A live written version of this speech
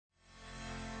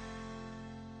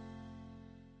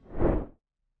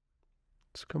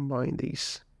Let's combine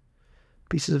these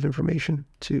pieces of information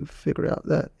to figure out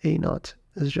that A naught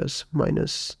is just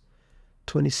minus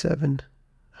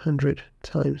 2700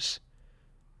 times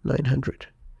 900.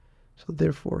 So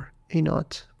therefore, A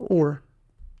naught, or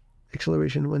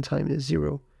acceleration when time is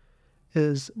 0,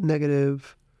 is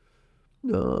negative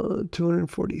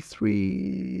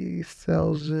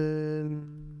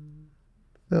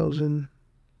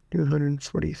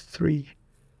 243,243.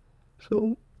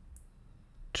 So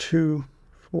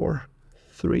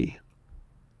 243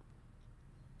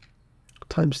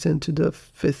 times 10 to the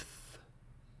 5th. Is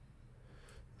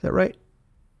that right?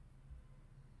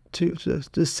 2 to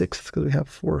the 6th, because we have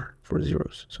four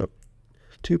zeros. So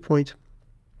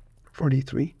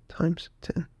 2.43 times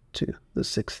 10 to the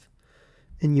 6th.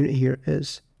 And unit here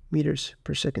is meters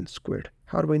per second squared.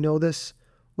 How do I know this?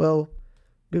 Well,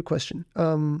 good question.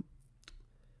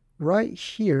 Right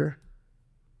here,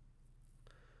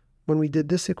 when we did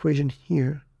this equation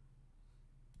here,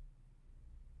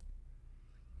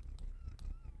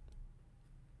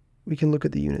 we can look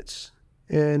at the units.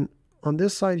 And on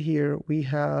this side here, we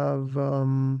have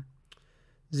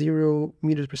 0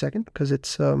 meters per second, because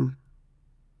it's the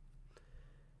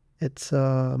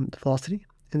velocity.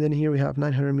 And then here we have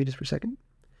 900 meters per second.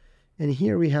 And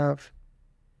here we have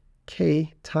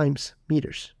K times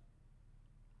meters,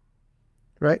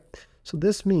 right? So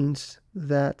this means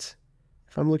that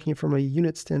if I'm looking from a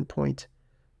unit standpoint,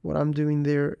 what I'm doing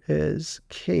there is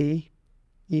K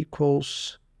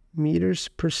equals meters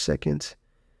per second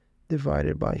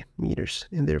divided by meters,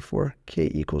 and therefore K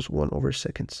equals 1 over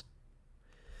seconds.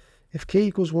 If K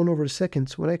equals 1 over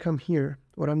seconds, when I come here,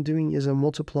 what I'm doing is I'm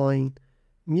multiplying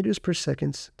meters per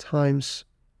second times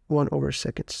 1 over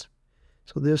seconds.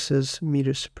 So this is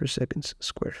meters per second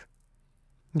squared.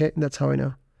 Okay, and that's how I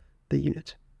know the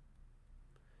unit.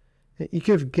 You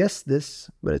could have guessed this,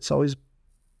 but it's always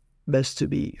best to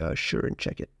be sure and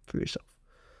check it for yourself.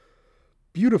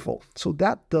 Beautiful. So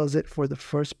that does it for the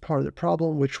first part of the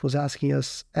problem, which was asking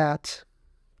us at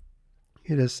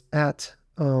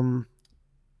time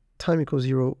equals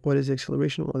 0, what is the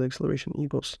acceleration? Well, the acceleration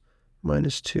equals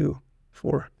minus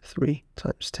 243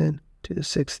 times 10 to the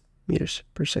 6th meters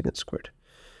per second squared.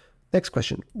 Next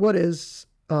question. What is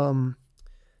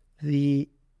the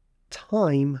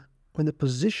time when the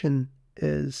position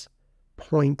is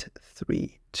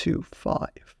 0.325?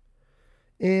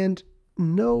 And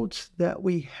note that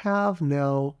we have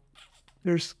now,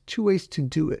 there's 2 ways to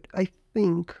do it. Let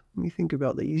me think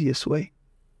about the easiest way.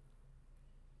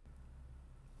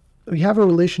 We have a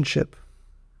relationship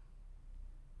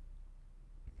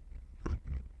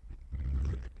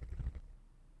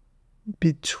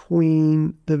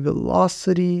between the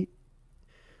velocity.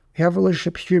 We have a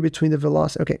relationship here between the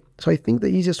velocity. Okay, so I think the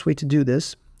easiest way to do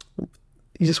this,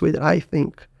 easiest way that I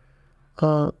think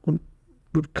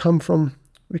would come from,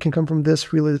 we can come from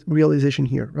this realization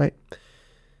here, right?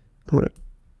 I'm going to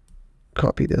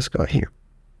copy this guy here.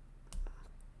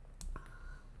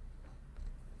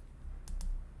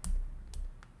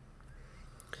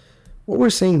 What we're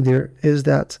saying there is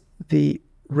that the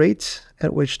rate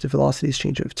at which the velocities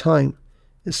change over time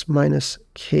is minus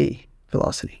k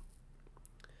velocity,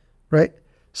 right?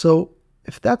 So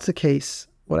if that's the case,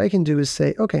 what I can do is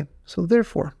say, okay, so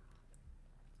therefore,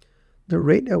 the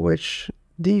rate at which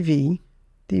dv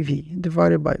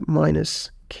divided by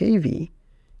minus kv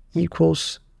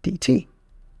equals dt,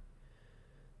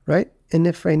 right? And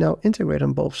if I now integrate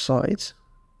on both sides,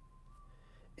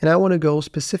 and I want to go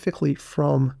specifically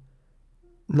from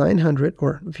 900,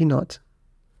 or v naught,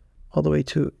 all the way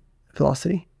to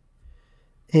velocity,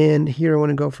 and here I want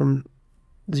to go from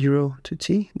 0 to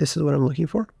t, this is what I'm looking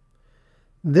for.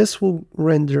 This will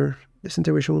render, this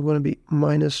integration will going to be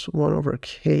minus 1 over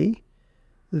k,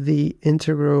 the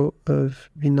integral of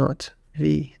v naught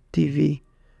v dv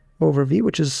over v,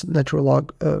 which is natural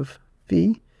log of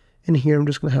v, and here I'm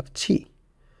just going to have t,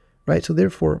 right? So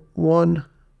therefore 1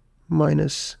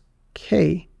 minus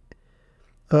k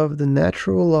of the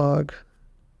natural log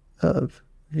of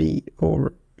v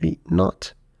over v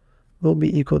naught will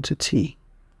be equal to t.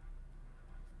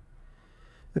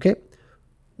 Okay,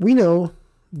 we know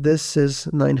this is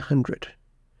 900.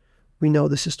 We know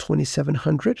this is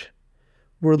 2700.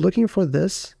 We're looking for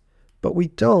this, but we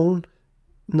don't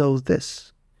know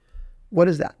this. What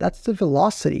is that? That's the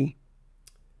velocity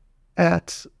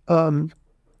at the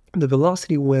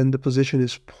velocity when the position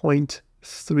is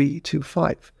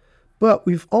 0.325. But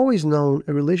we've always known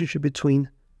a relationship between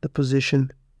the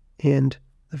position and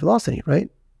the velocity, right?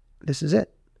 This is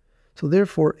it. So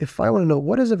therefore, if I want to know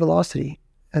what is the velocity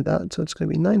at that, so it's going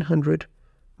to be 900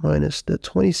 minus the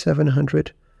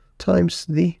 2700 times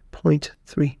the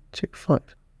 0.325.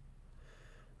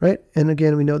 right? And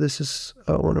again, we know this is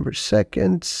 1/2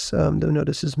 seconds. Then we know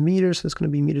this is meters, so it's going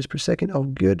to be meters per second. Oh,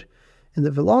 good. And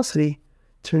the velocity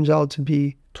turns out to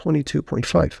be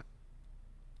 22.5.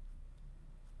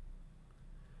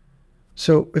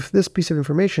 So if this piece of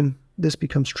information, this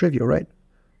becomes trivial, right?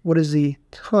 What is the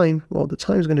time? Well, the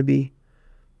time is going to be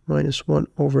minus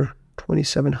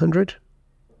 1/2700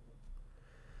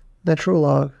 natural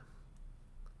log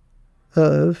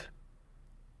of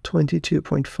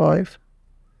 22.5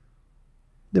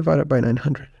 divided by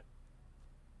 900.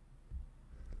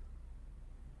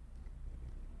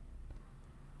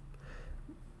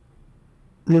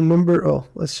 Remember, oh,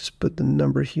 let's just put the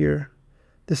number here.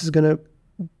 This is going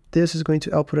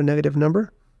to output a negative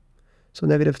number. So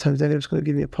negative times negative is going to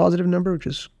give me a positive number, which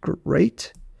is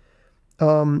great.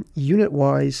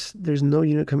 Unit-wise, there's no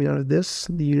unit coming out of this.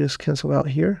 The units cancel out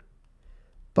here.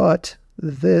 But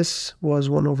this was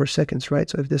 1/seconds, right?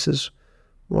 So if this is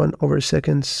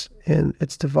 1/seconds and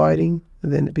it's dividing,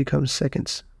 then it becomes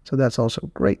seconds. So that's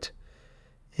also great.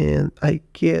 And I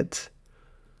get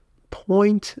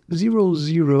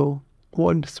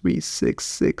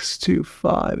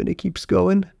 0.00136625, and it keeps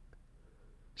going.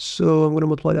 So I'm going to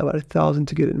multiply that by 1,000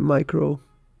 to get it in micro,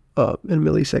 in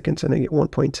milliseconds, and I get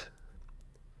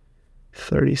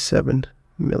 1.37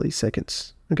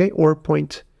 milliseconds. Okay, or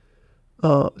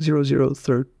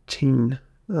 0.0013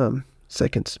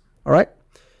 seconds. All right,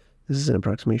 this is an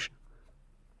approximation,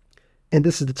 and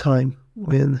this is the time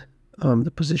when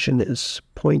the position is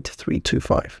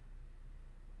 0.325.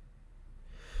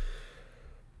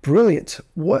 Brilliant.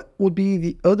 What would be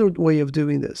the other way of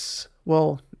doing this?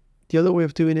 Well, the other way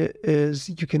of doing it is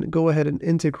you can go ahead and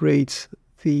integrate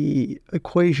the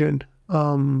equation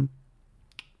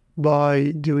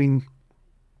by doing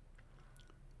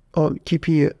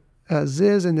keeping it as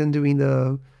is and then doing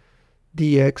the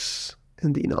dx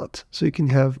and d naught. So you can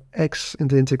have x in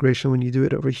the integration when you do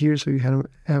it over here, so you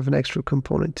have an extra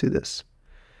component to this.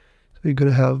 So you're going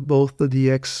to have both the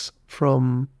dx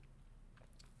from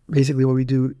basically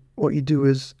what you do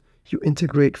is you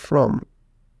integrate from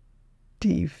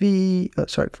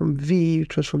from v, you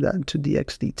transform that into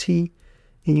dx dt,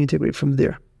 and you integrate from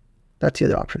there. That's the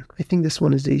other option. I think this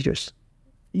one is the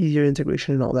easier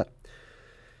integration and all that.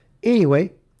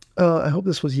 Anyway, I hope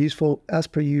this was useful. As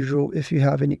per usual, if you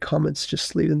have any comments,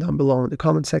 just leave them down below in the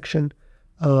comment section.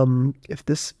 If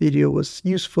this video was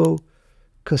useful,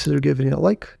 consider giving it a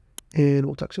like, and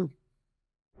we'll talk soon.